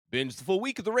Binge the full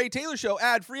week of The Ray Taylor Show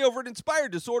ad-free over at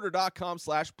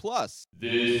inspireddisorder.com/plus.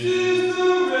 This is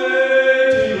The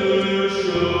Ray Taylor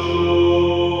Show.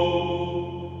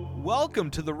 Welcome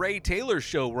to The Ray Taylor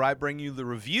Show, where I bring you the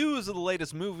reviews of the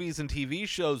latest movies and TV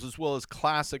shows, as well as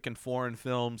classic and foreign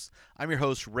films. I'm your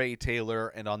host, Ray Taylor,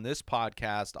 and on this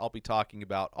podcast, I'll be talking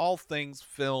about all things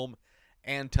film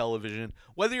and television.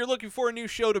 Whether you're looking for a new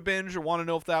show to binge or want to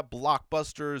know if that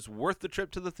blockbuster is worth the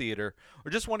trip to the theater, or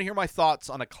just want to hear my thoughts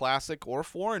on a classic or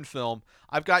foreign film,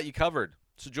 I've got you covered.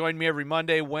 So join me every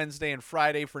Monday, Wednesday, and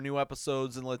Friday for new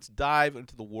episodes, and let's dive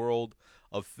into the world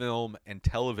of film and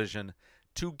television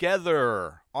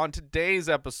together. On today's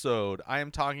episode, I am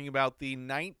talking about the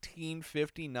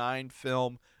 1959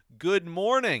 film Good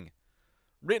Morning,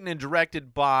 written and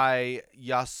directed by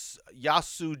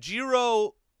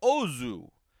Yasujiro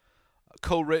Ozu,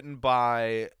 co-written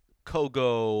by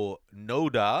Kogo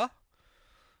Noda,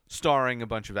 starring a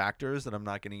bunch of actors that I'm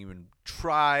not going to even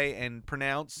try and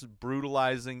pronounce,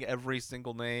 brutalizing every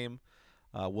single name.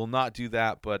 Will not do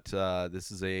that, but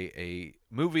this is a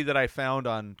movie that I found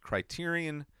on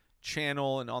Criterion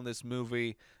Channel, and on this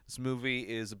movie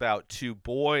is about two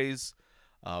boys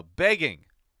begging.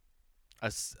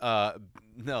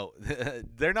 No,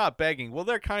 they're not begging. Well,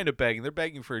 they're kind of begging. They're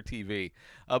begging for a TV.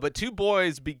 But two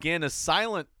boys begin a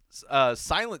silent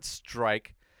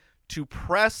strike to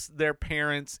press their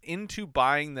parents into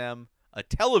buying them a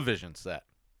television set.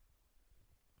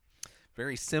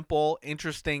 Very simple,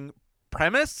 interesting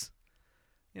premise.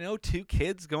 You know, two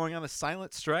kids going on a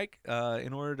silent strike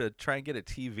in order to try and get a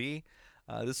TV.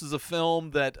 This is a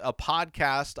film that a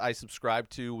podcast I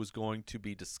subscribed to was going to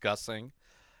be discussing.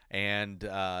 And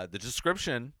the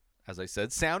description, as I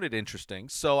said, sounded interesting.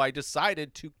 So I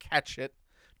decided to catch it,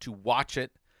 to watch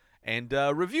it, and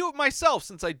review it myself,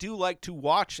 since I do like to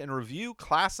watch and review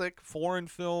classic foreign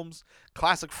films,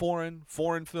 classic foreign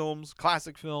films,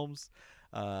 classic films.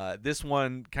 This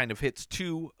one kind of hits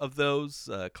two of those,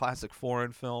 classic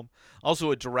foreign film.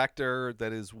 Also a director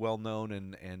that is well known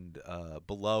and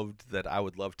beloved that I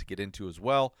would love to get into as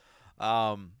well.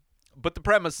 But the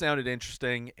premise sounded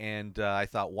interesting, and I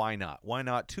thought, why not? Why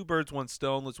not? Two birds, one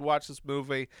stone. Let's watch this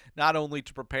movie, not only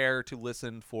to prepare to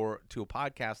listen to a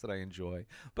podcast that I enjoy,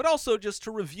 but also just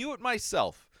to review it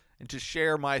myself and to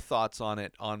share my thoughts on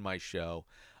it on my show.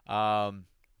 Because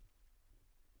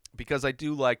I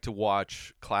do like to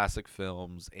watch classic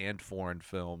films and foreign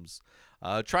films,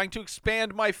 trying to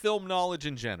expand my film knowledge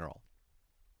in general.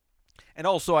 And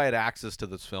also, I had access to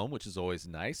this film, which is always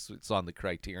nice. It's on the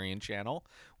Criterion Channel,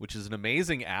 which is an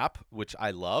amazing app, which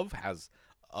I love. Has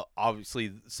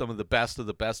obviously some of the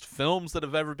best films that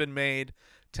have ever been made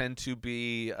tend to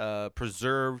be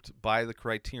preserved by the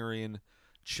Criterion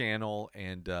Channel,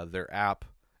 and their app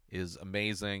is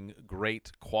amazing.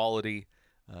 Great quality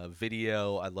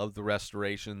video. I love the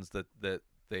restorations that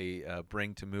they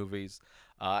bring to movies.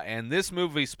 And this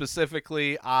movie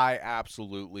specifically, I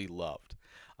absolutely loved.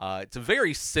 It's a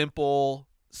very simple,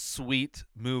 sweet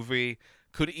movie.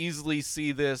 Could easily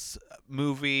see this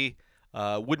movie.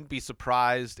 Wouldn't be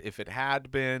surprised if it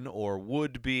had been or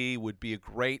would be a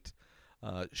great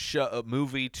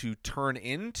movie to turn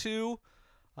into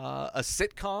a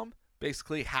sitcom.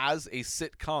 Basically has a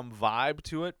sitcom vibe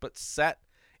to it, but set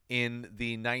in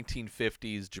the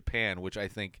 1950s Japan, which I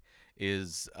think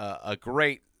is a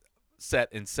great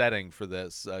set and setting for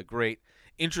this. Great,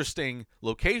 interesting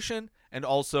location. And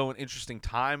also an interesting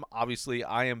time. Obviously,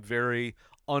 I am very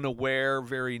unaware,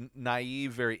 very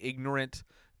naive, very ignorant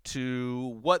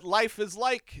to what life is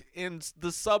like in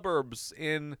the suburbs,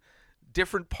 in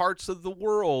different parts of the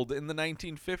world in the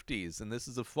 1950s. And this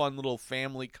is a fun little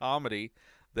family comedy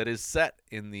that is set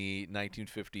in the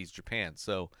 1950s Japan.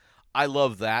 So I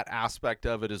love that aspect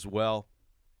of it as well.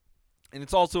 And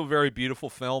it's also a very beautiful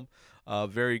film,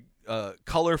 very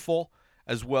colorful,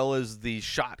 as well as the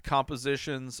shot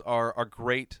compositions are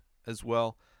great as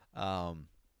well.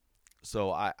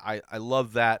 So I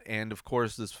love that. And, of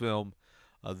course, this film,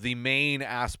 the main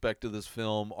aspect of this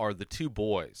film are the two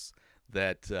boys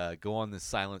that go on this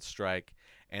silent strike.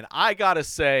 And I got to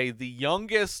say, the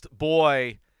youngest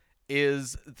boy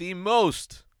is the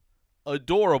most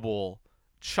adorable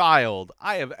child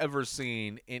I have ever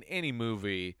seen in any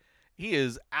movie. He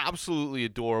is absolutely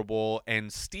adorable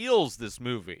and steals this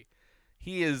movie.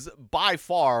 He is by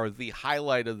far the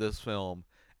highlight of this film.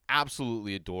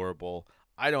 Absolutely adorable.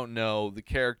 I don't know the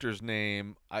character's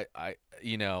name.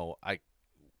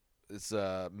 It's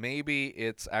maybe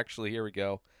it's actually, here we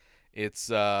go. It's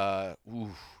Isamu.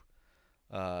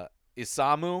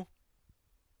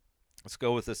 Let's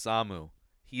go with Isamu.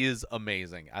 He is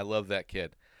amazing. I love that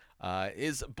kid.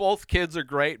 Is both kids are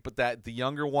great, but that the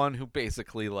younger one who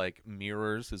basically like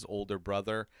mirrors his older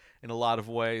brother in a lot of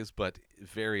ways, but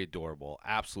very adorable.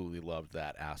 Absolutely loved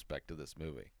that aspect of this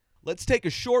movie. Let's take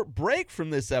a short break from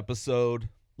this episode.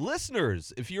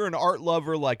 Listeners, if you're an art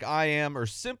lover like I am, or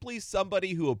simply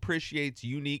somebody who appreciates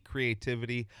unique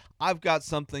creativity, I've got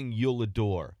something you'll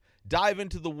adore. Dive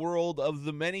into the world of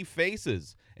The Many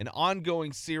Faces, an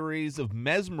ongoing series of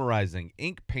mesmerizing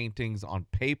ink paintings on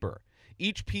paper.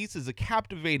 Each piece is a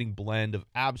captivating blend of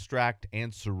abstract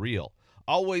and surreal,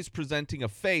 always presenting a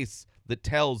face that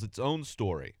tells its own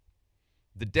story.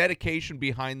 The dedication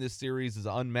behind this series is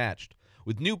unmatched,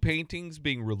 with new paintings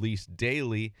being released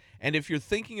daily, and if you're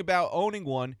thinking about owning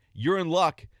one, you're in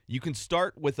luck. You can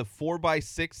start with a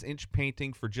 4x6-inch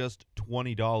painting for just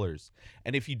 $20.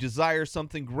 And if you desire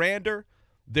something grander,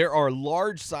 there are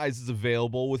large sizes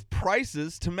available with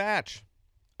prices to match.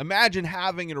 Imagine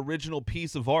having an original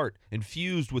piece of art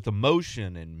infused with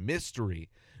emotion and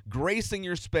mystery, gracing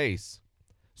your space.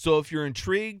 So if you're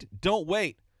intrigued, don't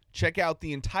wait. Check out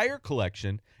the entire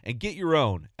collection and get your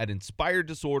own at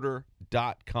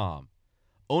inspireddisorder.com.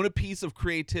 Own a piece of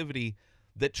creativity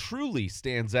that truly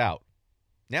stands out.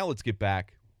 Now let's get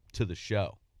back to the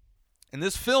show. And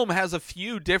this film has a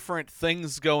few different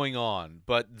things going on,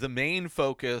 but the main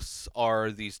focus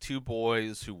are these two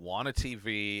boys who want a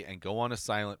TV and go on a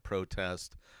silent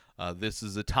protest. This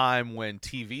is a time when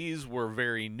TVs were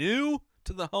very new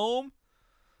to the home,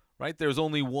 right? There's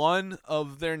only one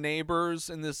of their neighbors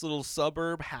in this little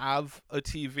suburb have a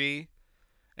TV.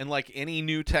 And like any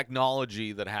new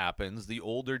technology that happens, the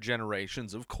older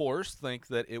generations, of course, think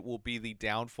that it will be the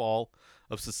downfall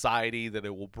of society, that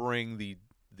it will bring the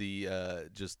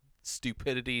just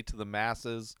stupidity to the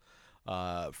masses.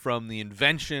 From the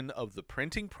invention of the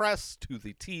printing press to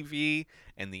the TV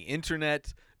and the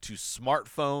internet to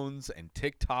smartphones and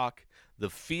TikTok, the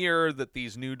fear that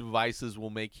these new devices will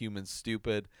make humans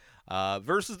stupid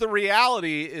versus the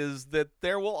reality is that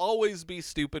there will always be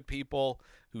stupid people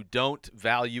who don't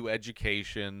value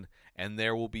education, and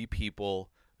there will be people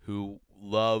who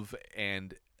love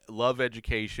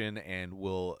education and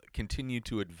will continue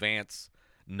to advance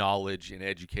knowledge in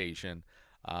education.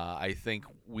 I think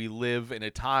we live in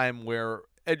a time where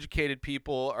educated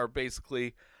people are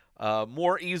basically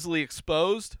more easily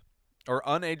exposed, or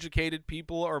uneducated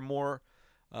people are more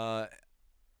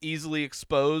easily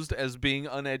exposed as being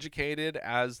uneducated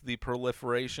as the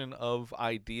proliferation of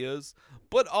ideas,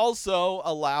 but also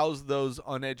allows those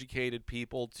uneducated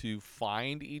people to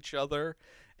find each other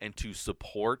and to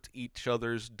support each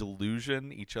other's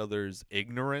delusion, each other's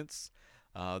ignorance.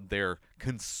 Their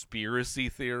conspiracy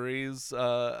theories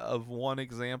of one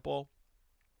example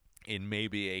in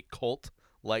maybe a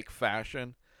cult-like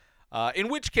fashion. In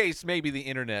which case, maybe the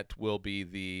internet will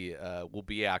be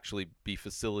actually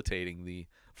facilitating the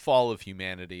fall of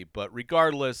humanity. But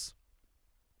regardless,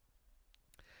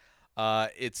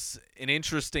 it's an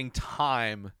interesting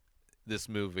time, this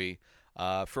movie,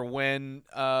 for when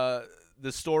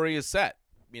the story is set.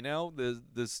 You know,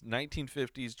 this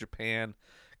 1950s Japan,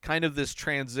 kind of this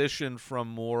transition from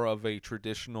more of a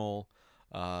traditional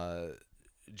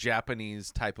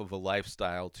Japanese type of a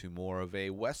lifestyle to more of a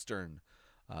Western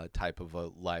type of a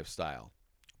lifestyle,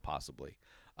 possibly.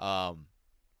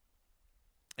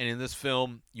 And in this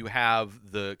film, you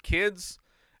have the kids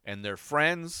and their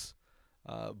friends,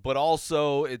 but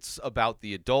also it's about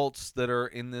the adults that are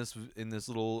in this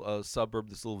little suburb,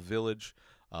 this little village.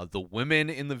 The women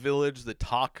in the village that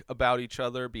talk about each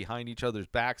other behind each other's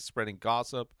backs, spreading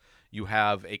gossip. You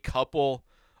have a couple,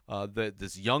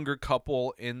 this younger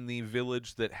couple in the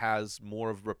village that has more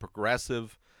of a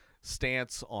progressive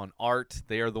stance on art.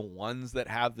 They are the ones that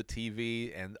have the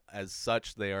TV, and as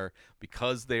such,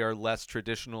 because they are less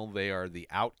traditional, they are the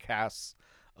outcasts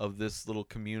of this little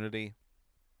community.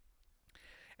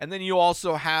 And then you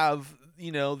also have,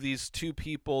 these two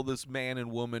people, this man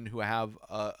and woman, who have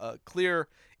a clear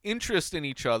interest in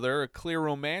each other, a clear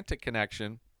romantic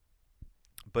connection,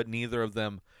 but neither of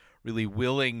them really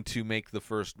willing to make the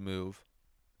first move.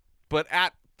 But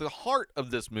at the heart of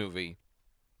this movie,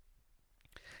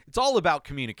 it's all about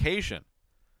communication.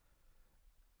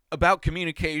 About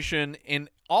communication in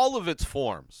all of its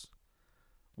forms.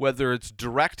 Whether it's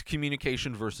direct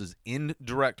communication versus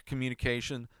indirect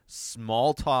communication,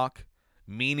 small talk,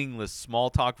 meaningless small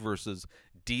talk versus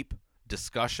deep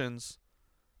discussions,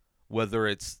 whether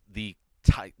it's the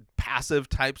passive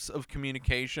types of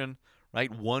communication,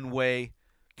 right? One-way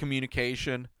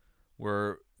communication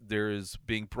where there is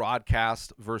being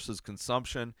broadcast versus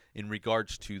consumption in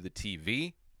regards to the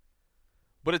TV.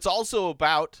 But it's also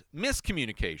about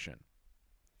miscommunication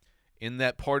in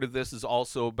that part of this is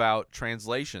also about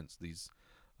translations.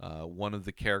 One of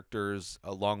the characters,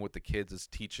 along with the kids, is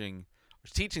teaching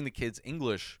the kids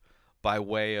English by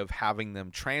way of having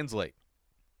them translate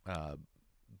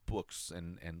books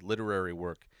and literary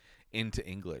work into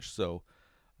English. So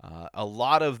a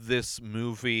lot of this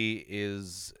movie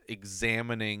is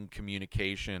examining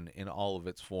communication in all of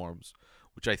its forms,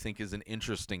 which I think is an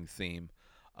interesting theme.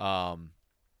 And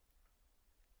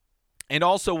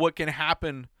also what can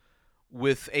happen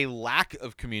with a lack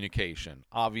of communication.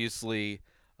 Obviously,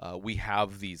 we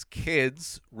have these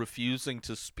kids refusing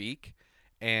to speak,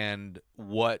 and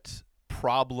what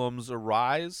problems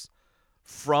arise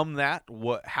from that,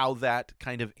 how that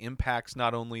kind of impacts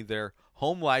not only their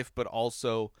home life but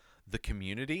also the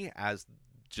community, as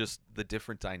just the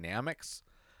different dynamics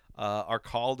are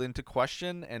called into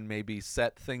question and maybe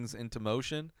set things into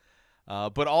motion.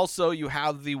 But also you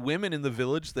have the women in the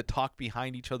village that talk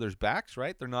behind each other's backs,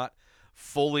 right? They're not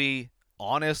fully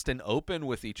honest and open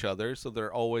with each other, so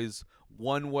they're always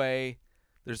one way.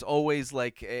 There's always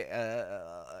like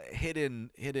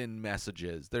hidden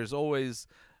messages. There's always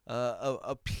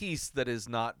a piece that is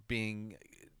not being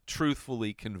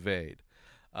truthfully conveyed.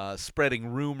 Spreading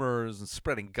rumors and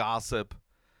spreading gossip,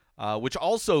 which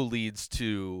also leads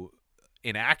to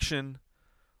inaction,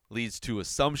 leads to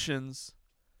assumptions.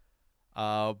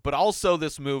 But also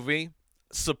this movie,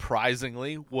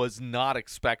 surprisingly, was not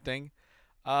expecting.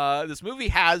 This movie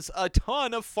has a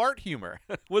ton of fart humor.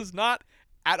 Was not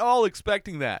at all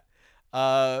expecting that.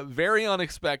 Very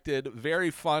unexpected,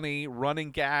 very funny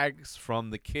running gags from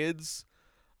the kids,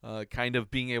 kind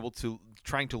of being able to,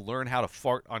 trying to learn how to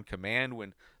fart on command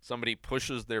when somebody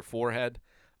pushes their forehead,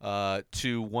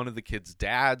 to one of the kids'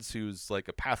 dads who's like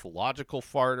a pathological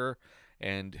farter,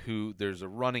 and who there's a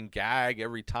running gag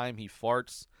every time he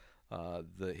farts.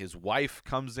 His wife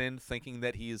comes in thinking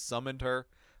that he has summoned her,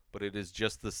 but it is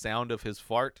just the sound of his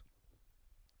fart.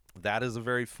 That is a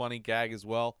very funny gag as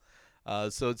well.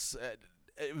 So it's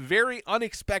very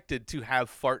unexpected to have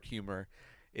fart humor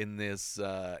in this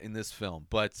film,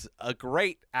 but a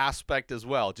great aspect as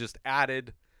well. Just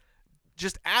added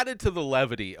to the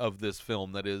levity of this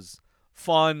film that is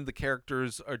fun. The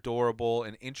characters are adorable,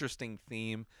 an interesting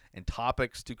theme and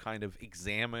topics to kind of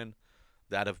examine,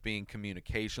 that of being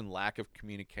communication, lack of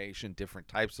communication, different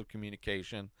types of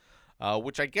communication,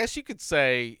 which I guess you could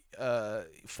say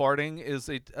farting is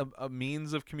a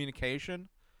means of communication.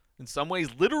 In some ways,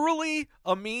 literally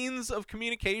a means of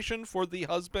communication for the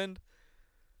husband.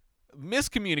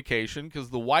 Miscommunication, because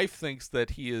the wife thinks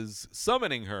that he is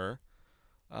summoning her,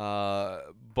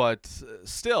 but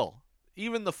still,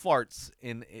 even the farts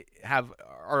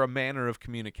are a manner of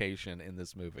communication in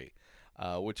this movie,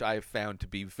 which I found to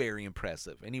be very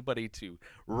impressive. Anybody to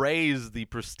raise the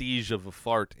prestige of a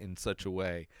fart in such a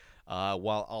way,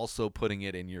 while also putting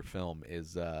it in your film,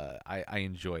 is I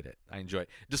enjoyed it. I enjoy it,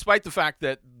 despite the fact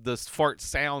that the fart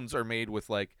sounds are made with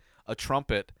like a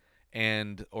trumpet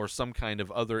or some kind of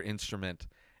other instrument,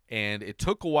 and it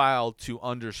took a while to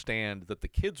understand that the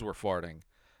kids were farting,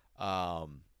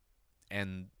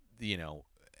 and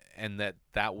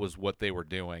that was what they were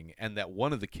doing, and that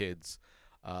one of the kids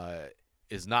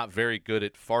is not very good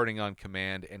at farting on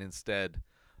command, and instead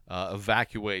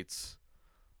evacuates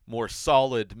more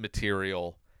solid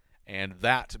material, and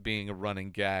that being a running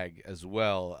gag as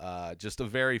well. Just a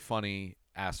very funny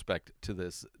aspect to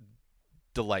this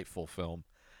delightful film.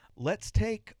 Let's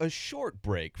take a short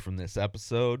break from this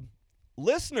episode.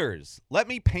 Listeners, let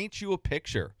me paint you a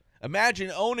picture. Imagine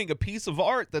owning a piece of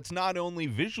art that's not only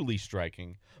visually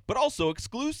striking, but also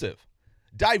exclusive.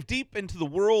 Dive deep into the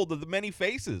world of The Many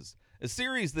Faces, a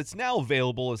series that's now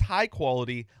available as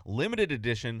high-quality, limited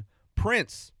edition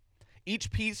prints.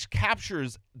 Each piece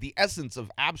captures the essence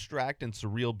of abstract and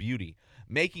surreal beauty,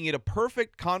 making it a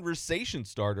perfect conversation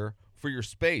starter for your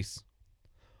space.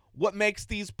 What makes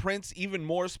these prints even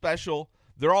more special,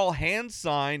 they're all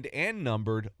hand-signed and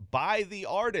numbered by the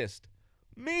artist,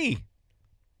 me,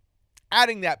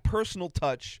 adding that personal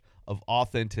touch of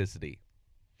authenticity.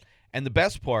 And the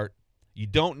best part, you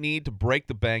don't need to break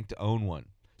the bank to own one.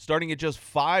 Starting at just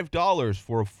 $5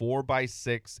 for a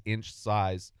 4x6-inch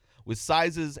size, with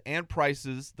sizes and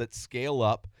prices that scale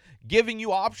up, giving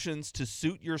you options to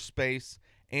suit your space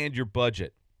and your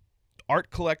budget.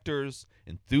 Art collectors,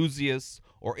 enthusiasts,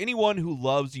 or anyone who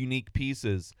loves unique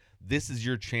pieces, this is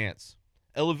your chance.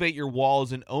 Elevate your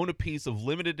walls and own a piece of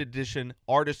limited edition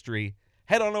artistry.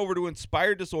 Head on over to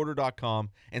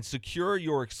InspiredDisorder.com and secure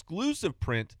your exclusive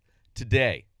print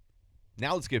today.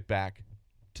 Now let's get back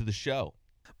to the show.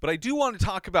 But I do want to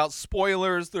talk about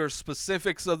spoilers. There are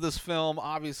specifics of this film.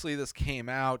 Obviously, this came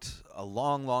out a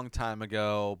long, long time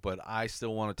ago, but I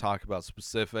still want to talk about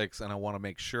specifics, and I want to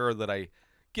make sure that I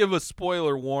give a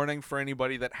spoiler warning for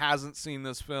anybody that hasn't seen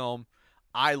this film.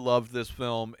 I love this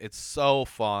film. It's so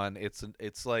fun. It's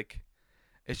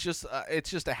just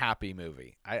a happy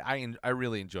movie. I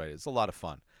really enjoyed it. It's a lot of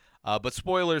fun. But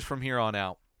spoilers from here on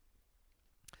out.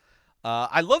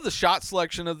 I love the shot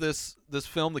selection of this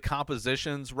film, the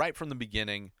compositions right from the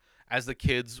beginning, as the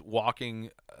kids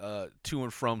walking to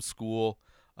and from school.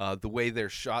 The way they're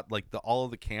shot, like all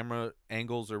of the camera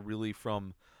angles are really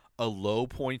from a low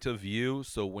point of view.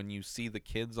 So when you see the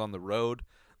kids on the road,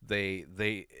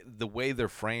 the way they're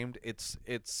framed, it's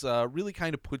really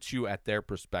kind of puts you at their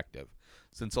perspective,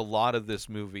 since a lot of this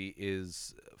movie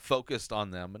is focused on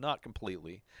them, but not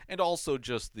completely, and also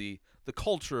just the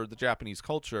culture, the Japanese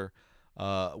culture.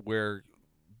 Where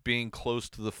being close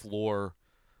to the floor,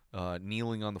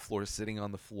 kneeling on the floor, sitting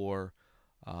on the floor,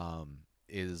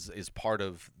 is part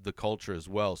of the culture as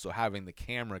well. So having the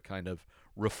camera kind of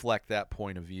reflect that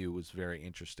point of view was very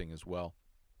interesting as well.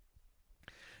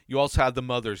 You also have the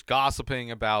mothers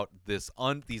gossiping about these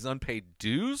unpaid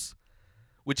dues,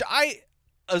 which I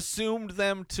assumed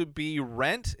them to be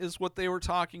rent is what they were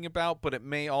talking about, but it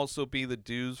may also be the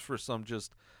dues for some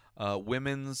just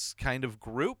women's kind of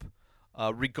group.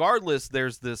 Regardless,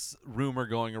 there's this rumor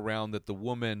going around that the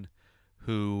woman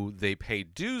who they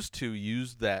paid dues to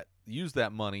used that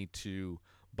money to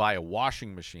buy a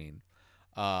washing machine,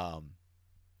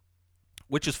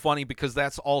 which is funny because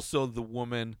that's also the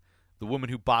woman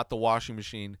who bought the washing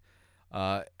machine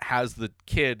has the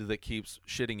kid that keeps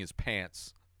shitting his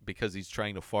pants because he's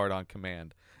trying to fart on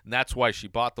command, and that's why she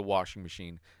bought the washing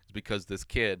machine, is because this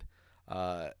kid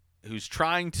who's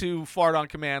trying to fart on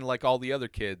command like all the other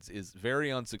kids is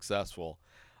very unsuccessful.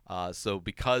 So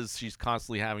because she's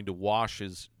constantly having to wash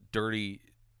his dirty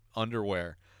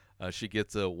underwear, she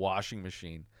gets a washing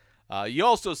machine. You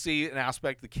also see an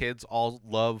aspect the kids all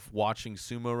love watching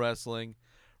sumo wrestling,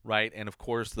 right? And of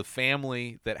course the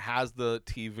family that has the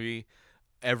TV,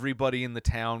 everybody in the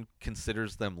town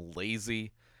considers them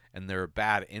lazy and they're a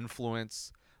bad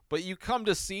influence. But you come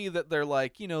to see that they're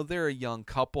like, they're a young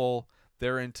couple.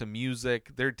 They're into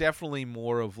music. They're definitely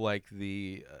more of like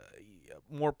the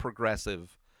more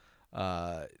progressive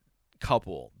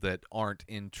couple that aren't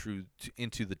into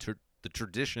the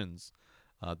traditions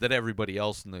that everybody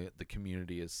else in the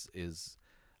community is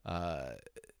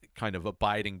kind of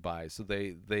abiding by. So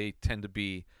they tend to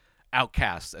be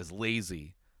outcasts as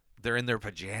lazy. They're in their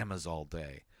pajamas all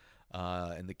day,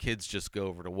 and the kids just go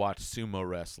over to watch sumo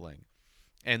wrestling.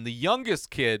 And the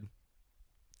youngest kid,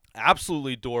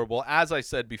 absolutely adorable. As I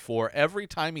said before, every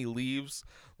time he leaves,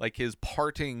 like his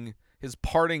parting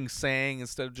saying,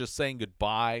 instead of just saying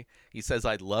goodbye, he says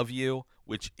I love you,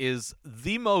 which is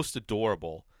the most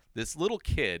adorable. This little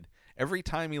kid, every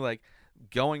time he like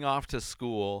going off to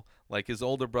school, like his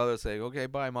older brother saying, okay,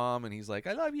 bye mom, and he's like,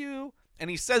 I love you. And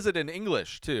he says it in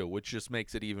English too, which just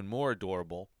makes it even more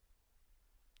adorable.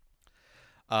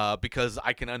 Because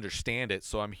I can understand it,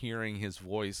 so I'm hearing his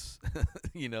voice,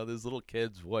 this little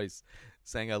kid's voice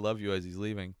saying I love you as he's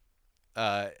leaving.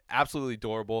 Absolutely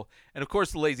adorable. And of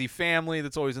course the lazy family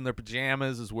that's always in their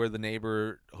pajamas is where the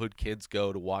neighborhood kids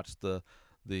go to watch the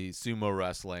sumo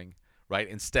wrestling, right,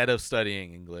 instead of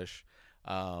studying English.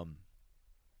 And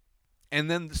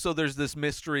then so there's this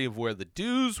mystery of where the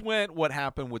dues went. What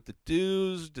happened with the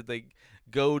dues? Did they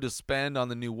go to spend on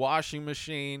the new washing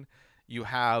machine? You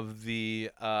have the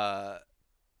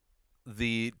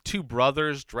two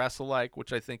brothers dress alike,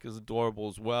 which I think is adorable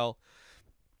as well.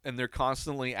 And they're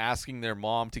constantly asking their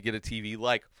mom to get a TV,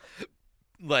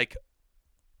 like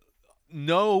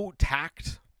no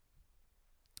tact,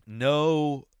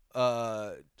 no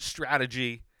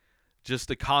strategy,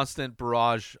 just a constant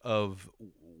barrage of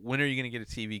when are you going to get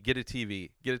a TV? Get a TV.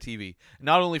 Get a TV.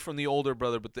 Not only from the older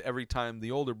brother, but every time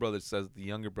the older brother says, the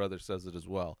younger brother says it as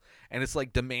well. And it's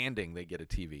like demanding they get a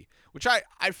TV, which I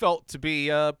felt to be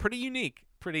a pretty unique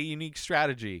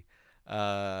strategy.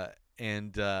 Yeah,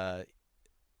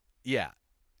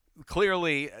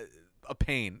 clearly a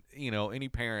pain. Any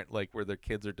parent like where their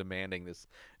kids are demanding this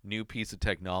new piece of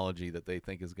technology that they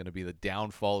think is going to be the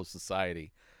downfall of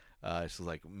society. It's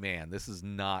like, man, this is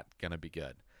not going to be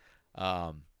good.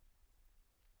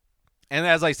 And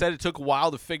as I said, it took a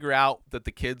while to figure out that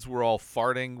the kids were all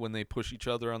farting when they push each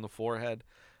other on the forehead,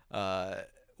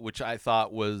 which I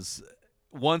thought was,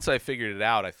 once I figured it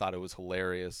out, I thought it was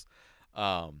hilarious.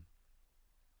 And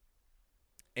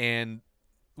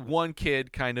one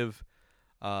kid kind of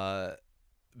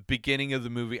beginning of the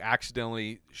movie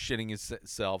accidentally shitting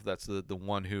himself. That's the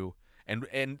one who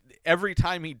And every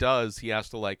time he does, he has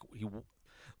to like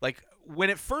when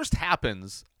it first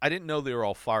happens, I didn't know they were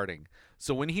all farting.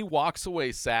 So when he walks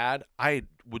away sad,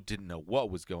 didn't know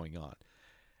what was going on.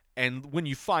 And when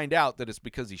you find out that it's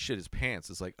because he shit his pants,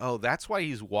 it's like, oh, that's why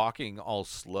he's walking all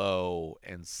slow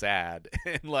and sad.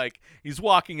 And like he's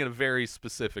walking in a very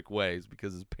specific ways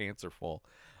because his pants are full.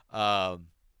 And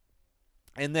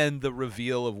then the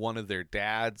reveal of one of their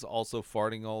dads also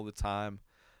farting all the time.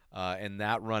 And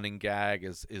that running gag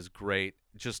is great.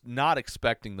 Just not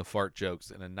expecting the fart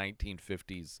jokes in a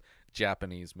 1950s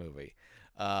Japanese movie.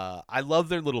 I love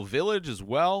their little village as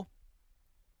well.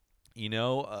 You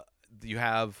know, you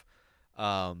have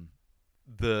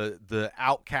the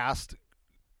outcast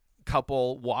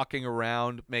couple walking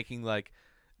around making like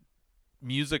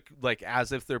music, like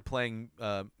as if they're playing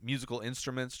musical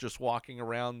instruments, just walking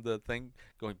around the thing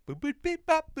going boop boop beep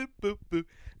bop boop boop boop,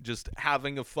 just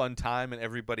having a fun time, and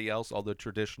everybody else, all the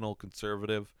traditional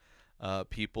conservative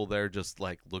people there, just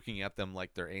like looking at them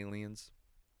like they're aliens.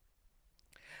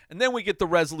 And then we get the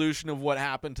resolution of what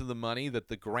happened to the money, that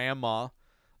the grandma,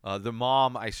 the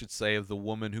mom, I should say, of the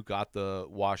woman who got the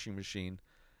washing machine,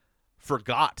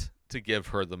 forgot to give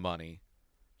her the money.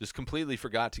 Just completely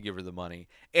forgot to give her the money.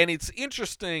 And it's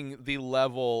interesting the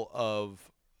level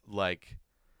of like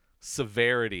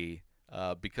severity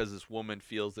because this woman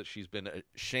feels that she's been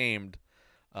shamed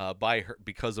by her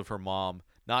because of her mom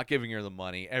not giving her the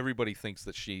money. Everybody thinks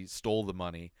that she stole the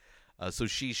money. So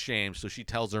she's shamed. So she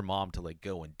tells her mom to like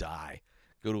go and die,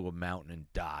 go to a mountain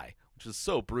and die, which is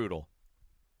so brutal.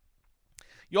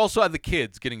 You also have the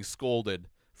kids getting scolded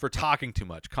for talking too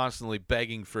much, constantly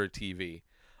begging for a TV.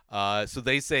 So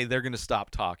they say they're going to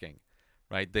stop talking,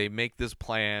 right? They make this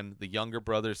plan. The younger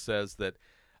brother says that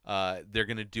they're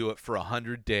going to do it for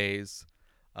 100 days.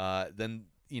 Then,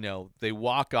 you know, they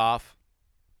walk off,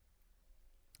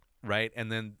 right?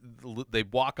 And then they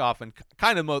walk off in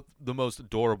kind of the most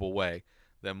adorable way,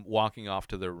 them walking off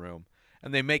to their room.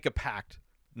 And they make a pact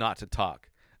not to talk.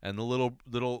 And the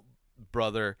little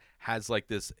brother has like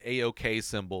this A-OK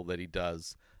symbol that he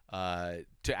does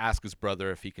to ask his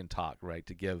brother if he can talk, right?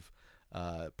 To give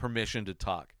permission to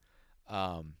talk.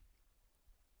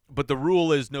 But the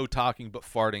rule is no talking, but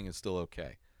farting is still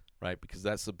okay, right? Because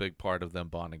that's a big part of them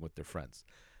bonding with their friends.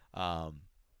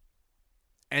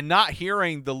 And not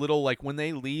hearing the little, like when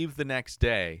they leave the next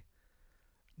day,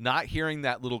 not hearing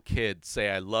that little kid say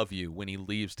I love you when he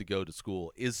leaves to go to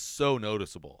school is so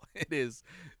noticeable. It is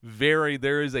there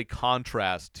is a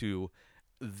contrast to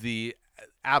the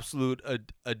absolute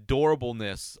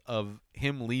adorableness of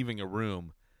him leaving a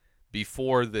room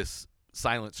before this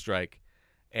silent strike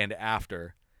and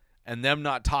after, and them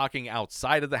not talking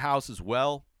outside of the house as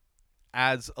well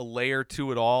adds a layer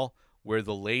to it all, where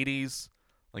the ladies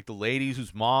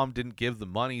whose mom didn't give the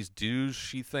money's dues,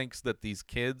 she thinks that these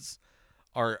kids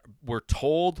were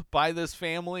told by this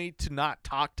family to not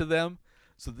talk to them,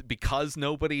 so that because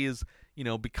nobody is, you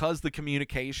know, because the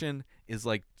communication is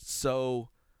like so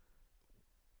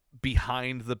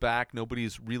behind the back,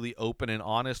 nobody's really open and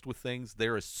honest with things,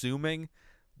 they're assuming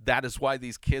that is why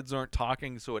these kids aren't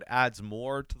talking. So it adds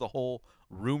more to the whole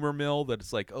rumor mill that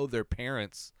it's like, oh, their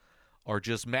parents are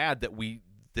just mad that we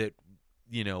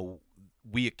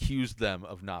accused them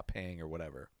of not paying or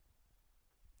whatever,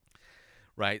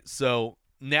 right? So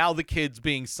now the kids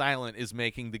being silent is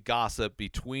making the gossip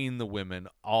between the women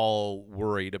all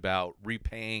worried about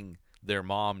repaying their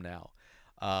mom now,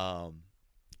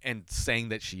 and saying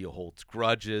that she holds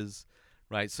grudges,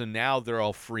 right? So now they're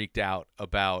all freaked out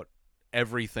about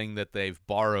everything that they've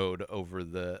borrowed over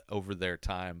their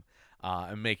time,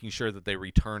 and making sure that they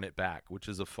return it back, which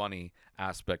is a funny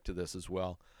aspect to this as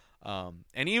well.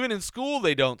 And even in school,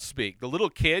 they don't speak. The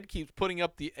little kid keeps putting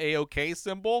up the A-OK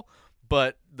symbol,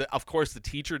 but of course the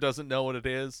teacher doesn't know what it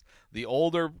is. The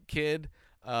older kid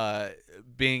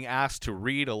being asked to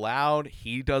read aloud,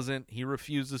 he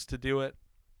refuses to do it.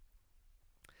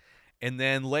 And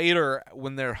then later,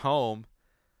 when they're home,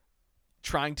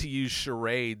 trying to use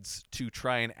charades to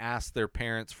try and ask their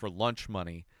parents for lunch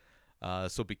money.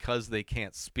 So because they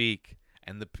can't speak,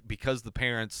 and because the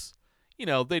parents, you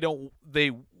know, they don't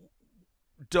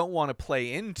want to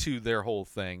play into their whole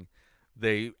thing,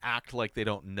 they act like they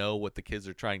don't know what the kids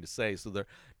are trying to say. So they're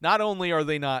not only are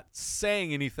they not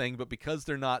saying anything, but because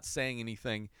they're not saying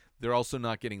anything, they're also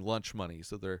not getting lunch money.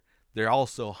 So they're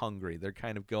also hungry. They're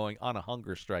kind of going on a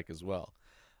hunger strike as well.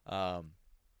 And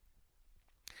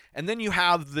then you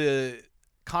have the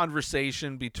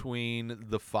conversation between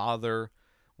the father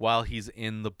while he's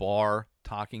in the bar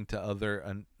talking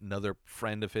to another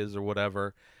friend of his or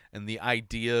whatever, and the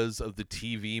ideas of the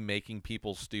TV making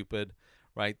people stupid,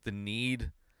 right? The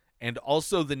need and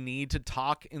also the need to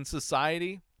talk in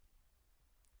society,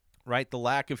 right? The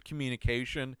lack of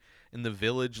communication in the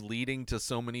village leading to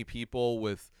so many people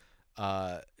with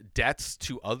debts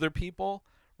to other people,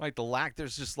 right?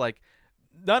 There's just like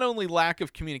not only lack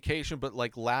of communication, but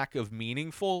like lack of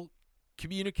meaningful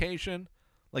communication.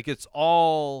 Like it's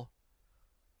all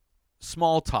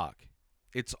small talk.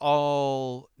 It's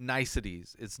all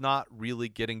niceties. It's not really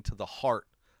getting to the heart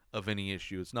of any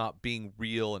issue. It's not being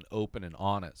real and open and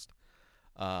honest,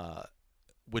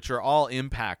 which are all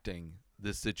impacting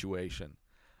this situation.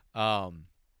 And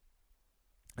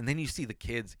then you see the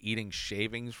kids eating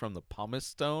shavings from the pumice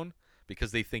stone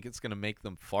because they think it's going to make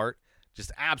them fart.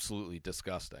 Just absolutely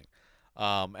disgusting.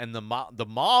 And the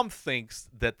mom thinks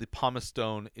that the pumice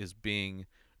stone is being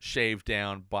shaved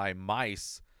down by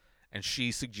mice, and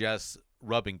she suggests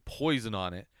rubbing poison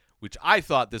on it, which I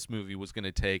thought this movie was going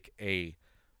to take a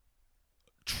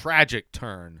tragic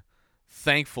turn.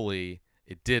 Thankfully,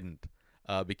 it didn't,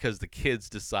 because the kids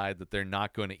decide that they're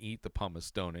not going to eat the pumice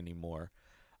stone anymore,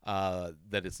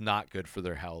 that it's not good for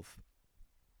their health.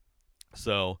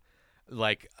 So,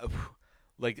 like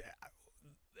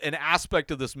an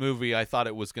aspect of this movie, I thought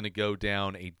it was going to go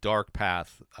down a dark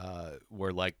path,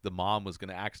 where like the mom was going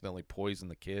to accidentally poison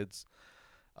the kids.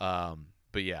 But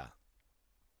yeah.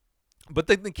 But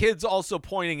then the kids also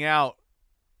pointing out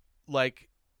like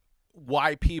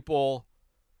why people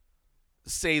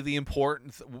say the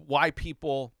why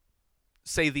people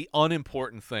say the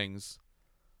unimportant things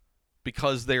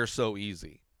because they're so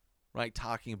easy, right?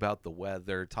 Talking about the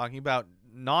weather, talking about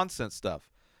nonsense stuff,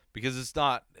 because it's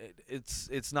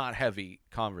not heavy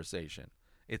conversation.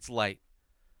 It's light.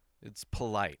 It's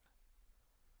polite.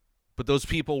 But those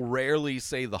people rarely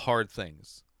say the hard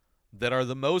things that are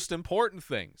the most important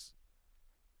things.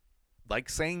 Like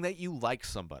saying that you like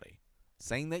somebody,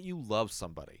 saying that you love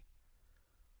somebody,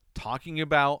 talking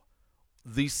about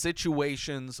the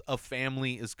situations a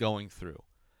family is going through,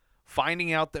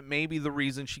 finding out that maybe the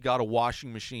reason she got a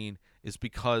washing machine is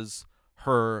because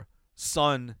her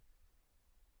son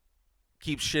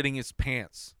keeps shitting his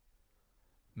pants.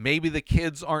 Maybe the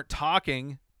kids aren't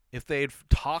talking. If they had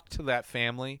talked to that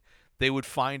family, they would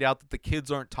find out that the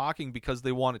kids aren't talking because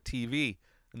they want a TV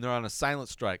and they're on a silent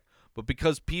strike. But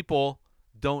because people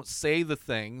don't say the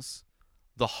things,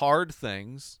 the hard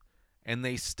things, and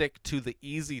they stick to the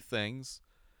easy things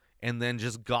and then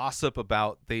just gossip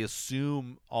about, they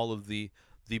assume all of the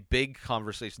big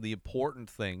conversation, the important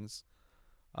things,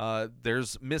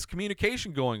 there's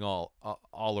miscommunication going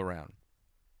all around.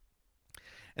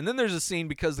 And then there's a scene,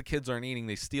 because the kids aren't eating,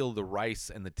 they steal the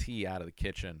rice and the tea out of the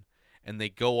kitchen, and they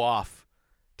go off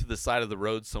to the side of the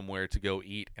road somewhere to go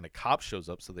eat, and a cop shows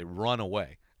up, so they run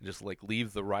away and just like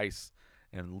leave the rice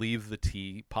and leave the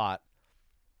tea pot,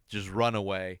 just run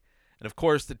away. And of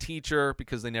course the teacher,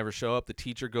 because they never show up, the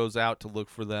teacher goes out to look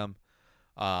for them.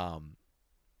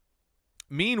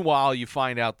 Meanwhile, you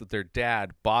find out that their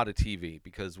dad bought a TV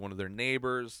because one of their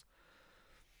neighbors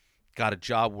got a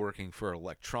job working for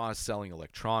selling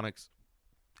electronics.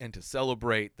 And to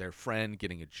celebrate their friend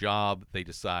getting a job, they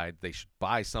decide they should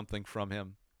buy something from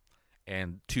him.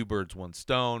 And two birds, one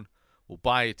stone. We'll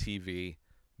buy a TV,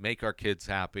 make our kids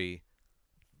happy,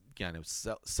 kind of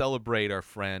celebrate our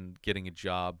friend getting a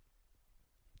job.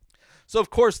 So, of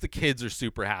course, the kids are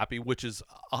super happy, which is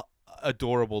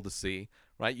adorable to see,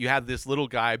 right? You have this little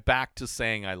guy back to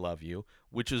saying I love you,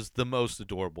 which is the most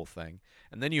adorable thing.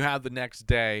 And then you have the next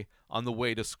day on the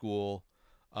way to school,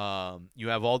 you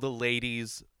have all the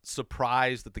ladies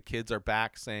surprised that the kids are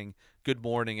back saying good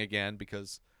morning again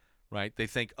because, right, they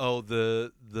think, oh,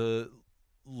 the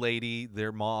lady,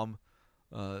 their mom,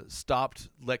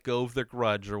 let go of their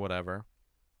grudge or whatever.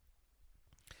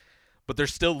 But they're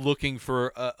still looking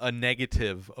for a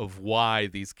negative of why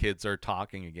these kids are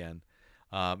talking again.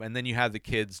 And then you have the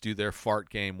kids do their fart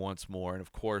game once more. And,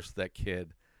 of course, that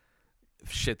kid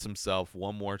shits himself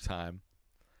one more time.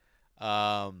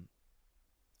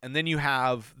 And then you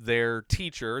have their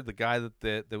teacher, the guy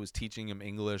that was teaching him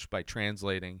English by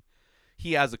translating.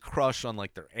 He has a crush on,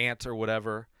 like, their aunt or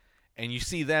whatever. And you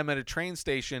see them at a train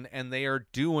station, and they are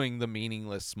doing the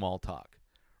meaningless small talk,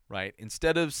 right?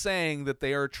 Instead of saying that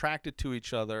they are attracted to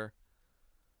each other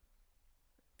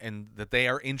and that they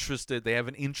are interested, they have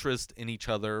an interest in each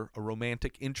other, a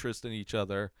romantic interest in each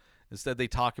other. Instead, they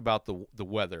talk about the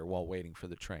weather while waiting for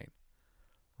the train,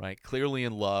 right? Clearly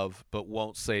in love, but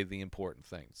won't say the important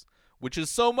things, which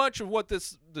is so much of what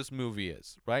this movie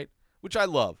is, right? Which I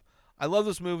love. I love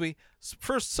this movie.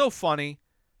 First, so funny,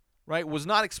 right? Was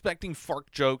not expecting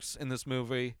fart jokes in this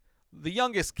movie. The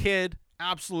youngest kid,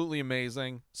 absolutely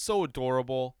amazing. So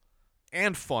adorable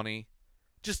and funny.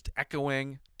 Just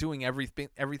echoing doing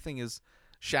everything is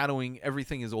shadowing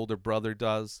everything his older brother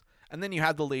does. And then you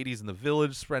had the ladies in the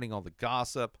village spreading all the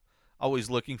gossip, always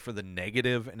looking for the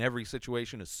negative in every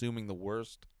situation, assuming the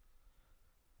worst.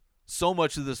 So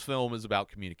much of this film is about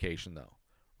communication, though,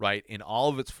 right? In all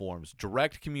of its forms,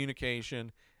 direct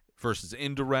communication versus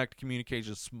indirect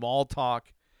communication, small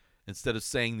talk, instead of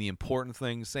saying the important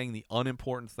things, saying the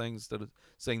unimportant things instead of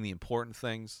saying the important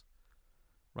things,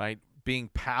 right? Being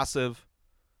passive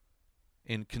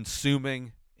in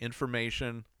consuming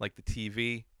information like the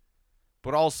TV,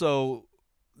 but also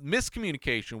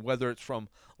miscommunication, whether it's from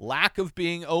lack of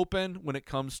being open when it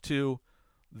comes to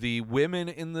the women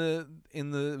in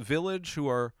the village who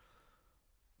are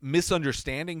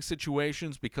misunderstanding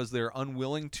situations because they're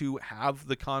unwilling to have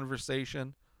the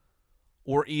conversation,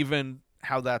 or even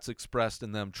how that's expressed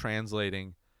in them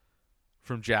translating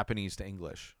from Japanese to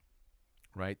English,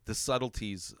 right? The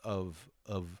subtleties of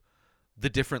the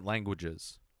different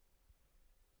languages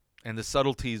and the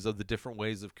subtleties of the different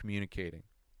ways of communicating.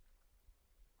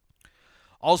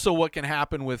 Also, what can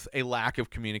happen with a lack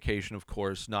of communication, of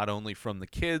course, not only from the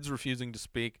kids refusing to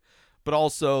speak, but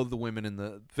also the women in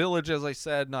the village, as I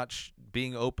said, not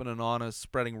being open and honest,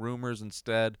 spreading rumors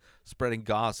instead, spreading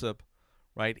gossip,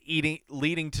 right?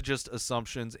 Leading to just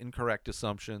assumptions, incorrect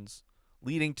assumptions,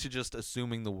 leading to just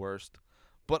assuming the worst.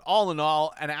 But all in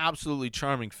all, an absolutely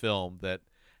charming film that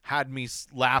had me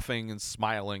laughing and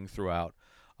smiling throughout.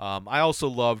 I also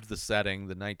loved the setting,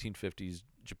 the 1950s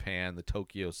Japan, the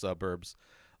Tokyo suburbs.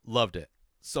 Loved it.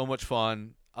 So much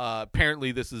fun.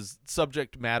 Apparently, this is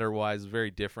subject matter-wise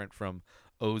very different from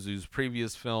Ozu's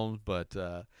previous films, but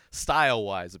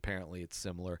style-wise, apparently it's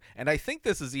similar. And I think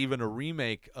this is even a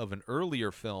remake of an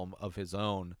earlier film of his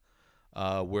own,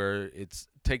 where it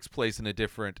takes place in a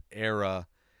different era,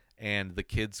 and the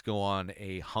kids go on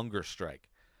a hunger strike.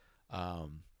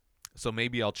 So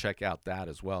maybe I'll check out that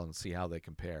as well and see how they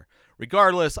compare.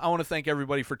 Regardless, I want to thank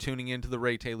everybody for tuning in to The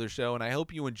Ray Taylor Show, and I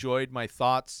hope you enjoyed my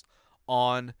thoughts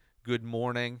on Good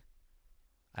Morning.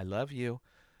 I love you.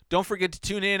 Don't forget to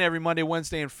tune in every Monday,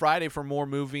 Wednesday, and Friday for more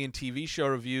movie and TV show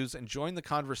reviews, and join the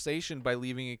conversation by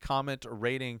leaving a comment or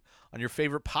rating on your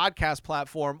favorite podcast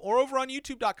platform or over on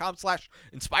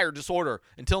youtube.com/Inspired Disorder.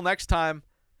 Until next time,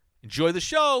 enjoy the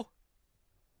show.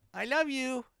 I love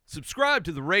you. Subscribe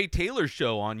to The Ray Taylor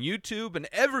Show on YouTube and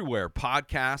everywhere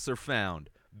podcasts are found.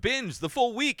 Binge the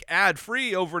full week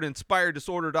ad-free over at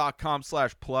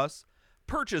InspiredDisorder.com/plus.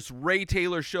 Purchase Ray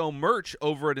Taylor Show merch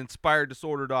over at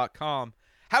InspiredDisorder.com.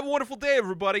 Have a wonderful day,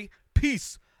 everybody.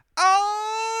 Peace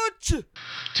out!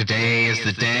 Today is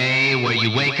the day where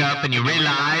you wake up and you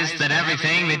realize that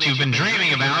everything that you've been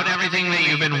dreaming about, everything that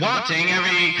you've been wanting,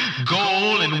 every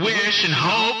goal and wish and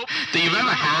hope that you've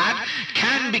ever had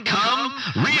can become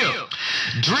real.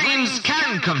 Dreams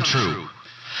can come true.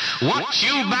 What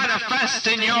you manifest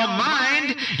in your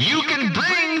mind, you can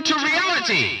bring to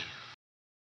reality.